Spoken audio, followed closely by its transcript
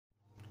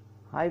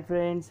Hi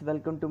friends,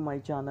 welcome to my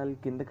channel.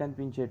 కింద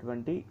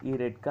కనిపించేటువంటి ఈ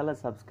రెడ్ కలర్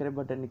సబ్స్క్రైబ్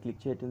బటన్ని క్లిక్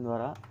చేయడం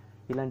ద్వారా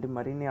ఇలాంటి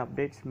మరిన్ని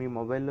అప్డేట్స్ మీ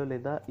మొబైల్లో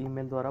లేదా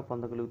ఈమెయిల్ ద్వారా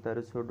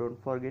పొందగలుగుతారు. So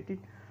don't forget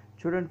it.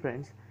 చూడండి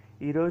ఫ్రెండ్స్,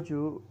 ఈరోజు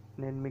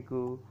నేను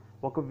మీకు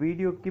ఒక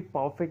వీడియోకి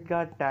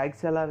పర్ఫెక్ట్గా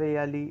ట్యాగ్స్ ఎలా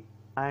వేయాలి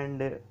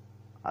అండ్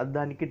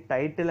దానికి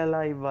టైటిల్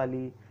ఎలా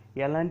ఇవ్వాలి,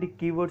 ఎలాంటి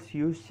కీవర్డ్స్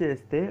యూస్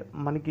చేస్తే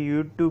మనకి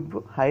యూట్యూబ్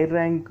హై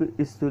ర్యాంక్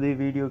ఇస్తుంది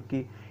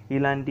వీడియోకి,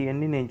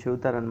 ఇలాంటివన్నీ నేను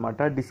చెబుతానమాట.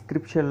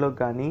 డిస్క్రిప్షన్లో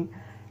కానీ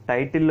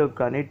టైటిల్లో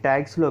కానీ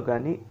ట్యాగ్స్లో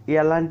కానీ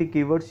ఎలాంటి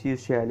కీవర్డ్స్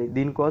యూజ్ చేయాలి.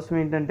 దీనికోసం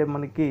ఏంటంటే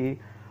మనకి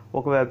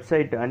ఒక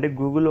వెబ్సైట్ అంటే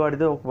గూగుల్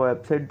వాడితే ఒక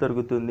వెబ్సైట్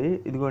దొరుకుతుంది.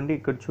 ఇదిగోండి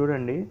ఇక్కడ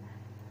చూడండి,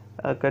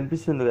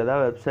 కనిపిస్తుంది కదా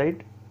వెబ్సైట్,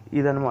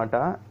 ఇదనమాట.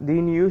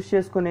 దీన్ని యూజ్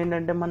చేసుకొని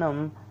ఏంటంటే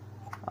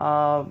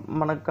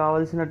మనకు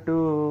కావాల్సినట్టు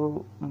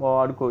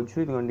వాడుకోవచ్చు.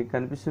 ఇదిగోండి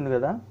కనిపిస్తుంది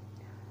కదా,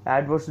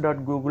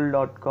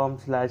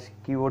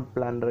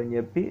 adwords.google.com/keywordplanner అని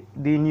చెప్పి.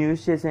 దీన్ని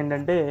యూజ్ చేసి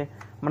ఏంటంటే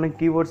మనం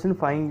కీవర్డ్స్ని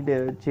ఫైండ్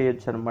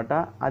చేయొచ్చు అనమాట.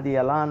 అది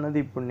ఎలా అన్నది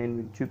ఇప్పుడు నేను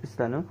మీకు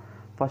చూపిస్తాను.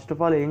 ఫస్ట్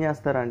ఆఫ్ ఆల్ ఏం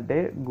చేస్తారంటే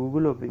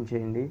గూగుల్ ఓపెన్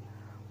చేయండి.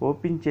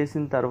 ఓపెన్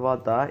చేసిన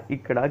తర్వాత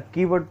ఇక్కడ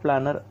కీవర్డ్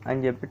ప్లానర్ అని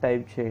చెప్పి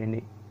టైప్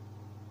చేయండి.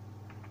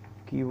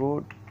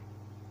 కీవర్డ్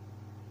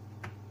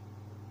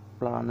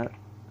ప్లానర్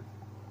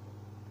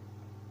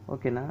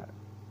ఓకేనా.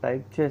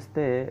 టైప్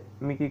చేస్తే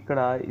మీకు ఇక్కడ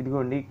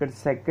ఇదిగోండి ఇక్కడ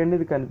సెకండ్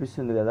ఇది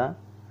కనిపిస్తుంది కదా,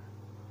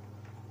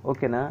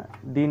 ఓకేనా.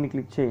 దీన్ని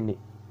క్లిక్ చేయండి.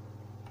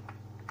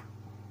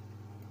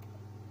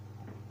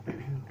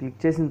 క్లిక్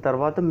చేసిన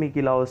తర్వాత మీకు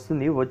ఇలా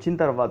వస్తుంది. వచ్చిన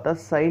తర్వాత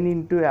సైన్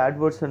ఇన్ టు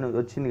యాడ్వర్డ్స్ అని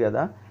వచ్చింది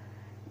కదా,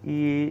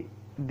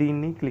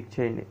 దీన్ని క్లిక్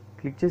చేయండి.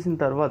 క్లిక్ చేసిన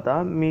తర్వాత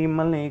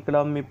మిమ్మల్ని ఇక్కడ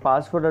మీ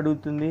పాస్వర్డ్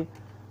అడుగుతుంది.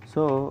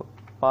 సో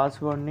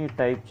పాస్వర్డ్ని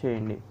టైప్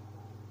చేయండి,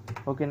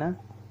 ఓకేనా.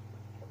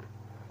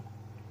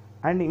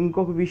 అండ్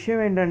ఇంకొక విషయం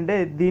ఏంటంటే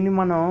దీన్ని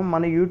మనం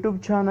మన యూట్యూబ్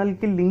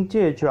ఛానల్కి లింక్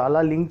చేయొచ్చు.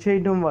 అలా లింక్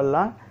చేయడం వల్ల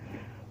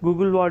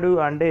గూగుల్ వాడు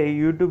అంటే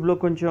యూట్యూబ్లో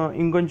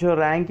ఇంకొంచెం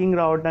ర్యాంకింగ్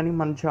రావడానికి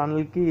మన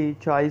ఛానల్కి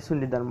చాయిస్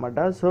ఉండిద్ది అనమాట.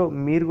 సో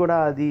మీరు కూడా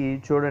అది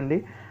చూడండి.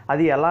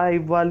 అది ఎలా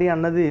ఇవ్వాలి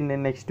అన్నది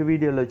నేను నెక్స్ట్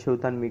వీడియోలో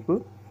చెబుతాను మీకు.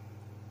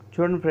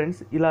 చూడండి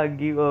ఫ్రెండ్స్, ఇలా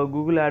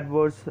గూగుల్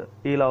యాడ్వర్డ్స్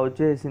ఇలా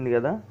వచ్చేసింది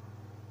కదా,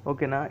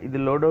 ఓకేనా.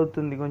 ఇది లోడ్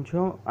అవుతుంది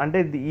కొంచెం.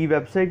 అంటే ఈ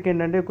వెబ్సైట్కి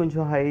ఏంటంటే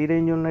కొంచెం హై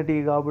రేంజ్ ఉన్నది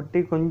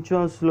కాబట్టి కొంచెం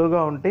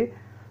స్లోగా ఉంటే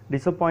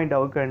డిసప్పాయింట్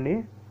అవ్వకండి,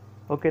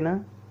 ఓకేనా.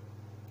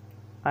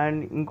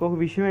 అండ్ ఇంకొక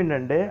విషయం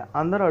ఏంటంటే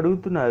అందరూ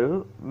అడుగుతున్నారు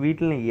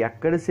వీటిని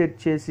ఎక్కడ సెర్చ్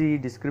చేసి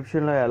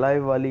డిస్క్రిప్షన్లో ఎలా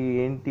ఇవ్వాలి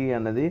ఏంటి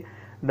అన్నది.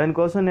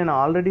 దానికోసం నేను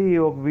ఆల్రెడీ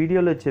ఒక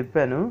వీడియోలో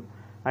చెప్పాను.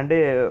 అంటే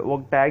ఒక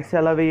ట్యాగ్స్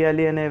ఎలా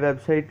వేయాలి అనే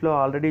వెబ్సైట్లో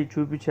ఆల్రెడీ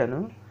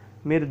చూపించాను.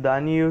 మీరు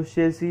దాన్ని యూజ్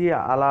చేసి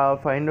అలా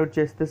ఫైండ్ అవుట్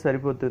చేస్తే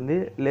సరిపోతుంది.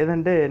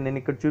 లేదంటే నేను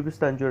ఇక్కడ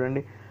చూపిస్తాను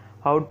చూడండి,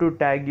 how to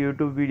tag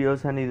YouTube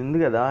videos అనేది ఉంది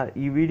కదా.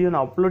 ఈ వీడియోని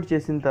అప్లోడ్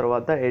చేసిన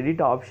తర్వాత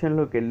ఎడిట్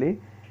ఆప్షన్లోకి వెళ్ళి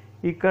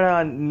ఇక్కడ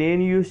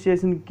నేను యూజ్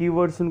చేసిన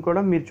కీవర్డ్స్ని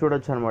కూడా మీరు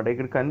చూడొచ్చు అనమాట.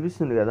 ఇక్కడ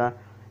కనిపిస్తుంది కదా,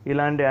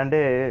 ఇలాంటి అంటే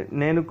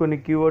నేను కొన్ని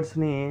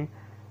కీవర్డ్స్ని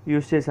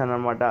యూజ్ చేశాను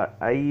అనమాట.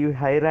 ఈ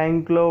హై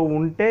ర్యాంక్లో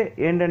ఉంటే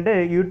ఏంటంటే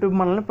యూట్యూబ్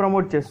మనల్ని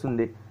ప్రమోట్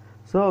చేస్తుంది.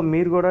 సో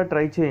మీరు కూడా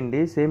ట్రై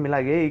చేయండి. సేమ్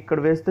ఇలాగే ఇక్కడ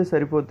వేస్తే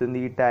సరిపోతుంది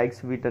ఈ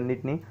ట్యాగ్స్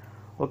వీటన్నిటిని,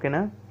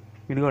 ఓకేనా.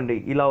 ఇదిగోండి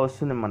ఇలా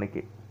వస్తుంది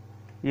మనకి.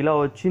 ఇలా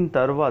వచ్చిన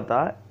తర్వాత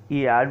ఈ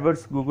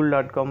యాడ్వర్డ్స్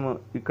google.com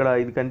ఇక్కడ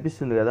ఇది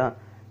కనిపిస్తుంది కదా,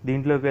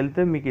 దీంట్లోకి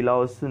వెళ్తే మీకు ఇలా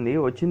వస్తుంది.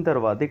 వచ్చిన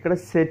తర్వాత ఇక్కడ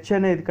సెర్చ్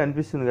అనేది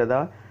కనిపిస్తుంది కదా,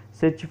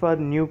 సెర్చ్ ఫర్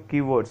న్యూ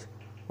కీవర్డ్స్,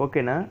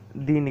 ఓకేనా.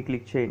 దీన్ని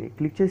క్లిక్ చేయండి.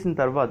 క్లిక్ చేసిన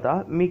తర్వాత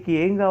మీకు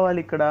ఏం కావాలి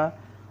ఇక్కడ,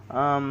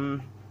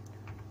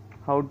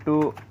 హౌ టు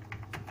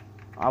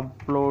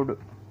అప్లోడ్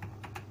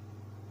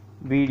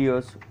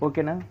వీడియోస్,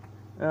 ఓకేనా.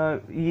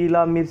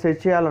 ఇలా మీరు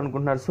సెర్చ్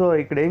చేయాలనుకుంటున్నారు. సో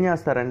ఇక్కడ ఏం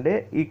చేస్తారంటే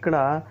ఇక్కడ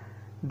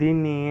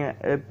దీన్ని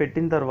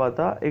పెట్టిన తర్వాత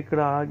ఇక్కడ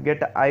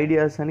గెట్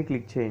ఐడియాస్ అని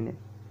క్లిక్ చేయండి.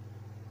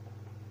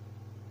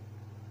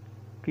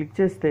 క్లిక్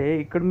చేస్తే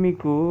ఇక్కడ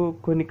మీకు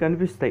కొన్ని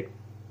కనిపిస్తాయి,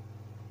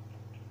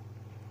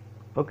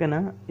 ఓకేనా.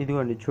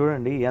 ఇదిగోండి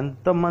చూడండి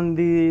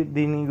ఎంతమంది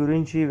దీని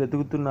గురించి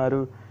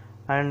వెతుకుతున్నారు.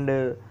 అండ్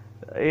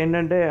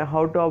ఏంటంటే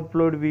హౌ టు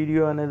అప్లోడ్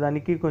వీడియో అనే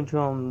దానికి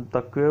కొంచెం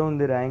తక్కువే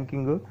ఉంది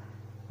ర్యాంకింగ్,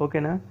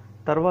 ఓకేనా.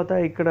 తర్వాత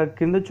ఇక్కడ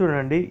కింద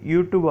చూడండి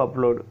యూట్యూబ్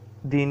అప్లోడ్,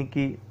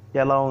 దీనికి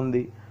ఎలా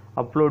ఉంది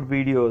అప్లోడ్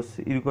వీడియోస్,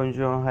 ఇది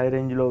కొంచెం హై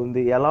రేంజ్లో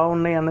ఉంది. ఎలా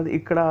ఉన్నాయి అన్నది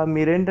ఇక్కడ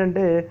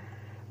మీరేంటంటే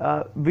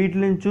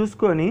వీటిని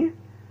చూసుకొని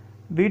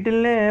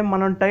వీటిల్నే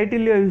మనం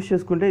టైటిల్గా యూజ్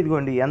చేసుకుంటే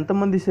ఇదిగోండి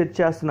ఎంతమంది సెర్చ్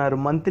చేస్తున్నారు,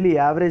 మంత్లీ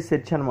యావరేజ్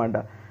సెర్చ్ అనమాట,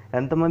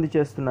 ఎంతమంది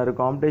చేస్తున్నారు,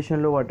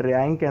 కాంపిటీషన్లో వాటి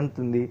ర్యాంక్ ఎంత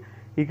ఉంది,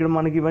 ఇక్కడ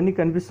మనకి ఇవన్నీ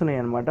కనిపిస్తున్నాయి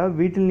అనమాట.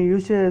 వీటిని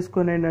యూజ్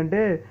చేసుకొని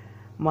ఏంటంటే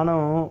మనం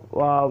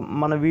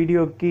మన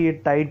వీడియోకి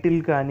టైటిల్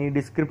కానీ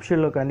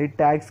డిస్క్రిప్షన్లో కానీ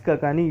ట్యాగ్స్గా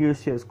కానీ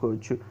యూజ్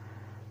చేసుకోవచ్చు.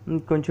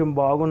 కొంచెం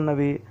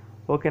బాగున్నవి,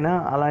 ఓకేనా,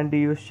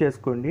 అలాంటివి యూజ్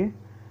చేసుకోండి.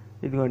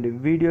 ఇదిగోండి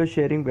వీడియో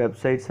షేరింగ్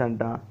వెబ్సైట్స్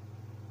అంట.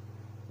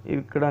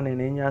 ఇక్కడ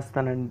నేనేం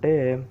చేస్తానంటే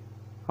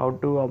how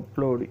to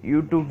upload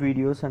YouTube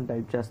videos అని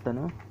టైప్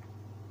చేస్తాను,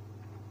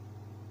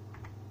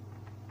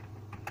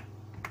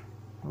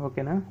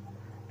 ఓకేనా.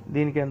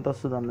 దీనికి ఎంత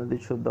వస్తుంది అన్నది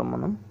చూద్దాం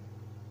మనం.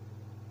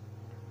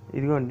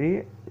 ఇదిగోండి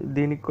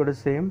దీనికి కూడా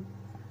సేమ్,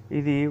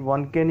 ఇది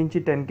 1K నుంచి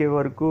 10K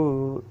వరకు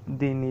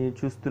దీన్ని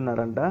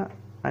చూస్తున్నారంట.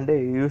 అంటే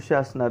యూస్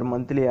చేస్తున్నారు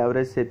మంత్లీ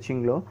యావరేజ్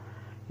సెర్చింగ్లో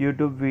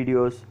యూట్యూబ్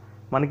వీడియోస్.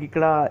 మనకి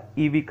ఇక్కడ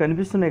ఇవి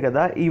కనిపిస్తున్నాయి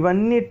కదా,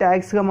 ఇవన్నీ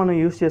ట్యాగ్స్గా మనం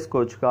యూస్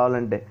చేసుకోవచ్చు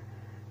కావాలంటే.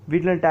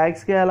 వీటిని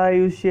ట్యాగ్స్గా ఎలా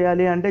యూస్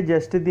చేయాలి అంటే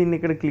జస్ట్ దీన్ని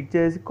ఇక్కడ క్లిక్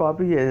చేసి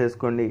కాపీ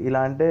చేసేసుకోండి.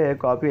 ఇలా అంటే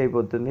కాపీ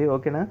అయిపోతుంది,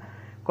 ఓకేనా.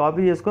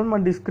 కాపీ చేసుకొని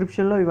మన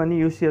డిస్క్రిప్షన్లో ఇవన్నీ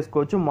యూస్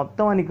చేసుకోవచ్చు.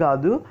 మొత్తం అని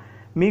కాదు,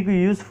 మీకు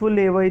యూస్ఫుల్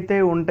ఏవైతే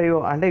ఉంటాయో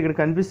అంటే ఇక్కడ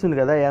కనిపిస్తుంది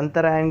కదా ఎంత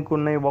ర్యాంక్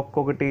ఉన్నాయి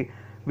ఒక్కొక్కటి,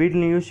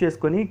 వీటిని యూస్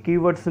చేసుకొని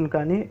కీవర్డ్స్ని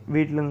కానీ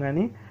వీటిని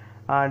కానీ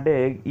అంటే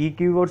ఈ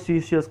కీవర్డ్స్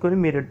యూస్ చేసుకొని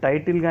మీరు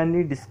టైటిల్ కానీ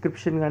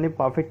డిస్క్రిప్షన్ కానీ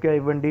పర్ఫెక్ట్గా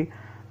ఇవ్వండి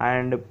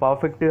అండ్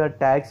పర్ఫెక్ట్గా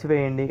ట్యాగ్స్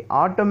వేయండి.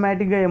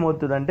 ఆటోమేటిక్గా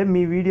ఏమవుతుందంటే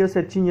మీ వీడియో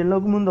సెర్చ్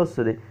ఇంజిన్లోకి ముందు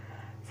వస్తుంది.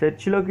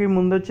 సెర్చ్లోకి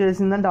ముందు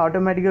వచ్చేసిందంటే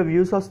ఆటోమేటిక్గా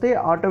వ్యూస్ వస్తాయి,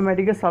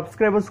 ఆటోమేటిక్గా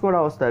సబ్స్క్రైబర్స్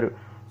కూడా వస్తారు.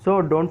 So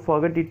don't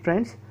forget it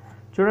friends.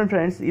 చూడండి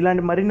ఫ్రెండ్స్,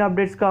 ఇలాంటి మరిన్ని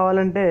అప్డేట్స్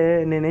కావాలంటే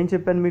నేనేం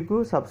చెప్పాను మీకు,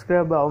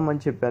 సబ్స్క్రైబ్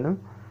అవ్వమని చెప్పాను,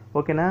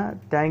 ఓకేనా.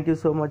 Thank you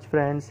so much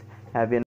friends. Have a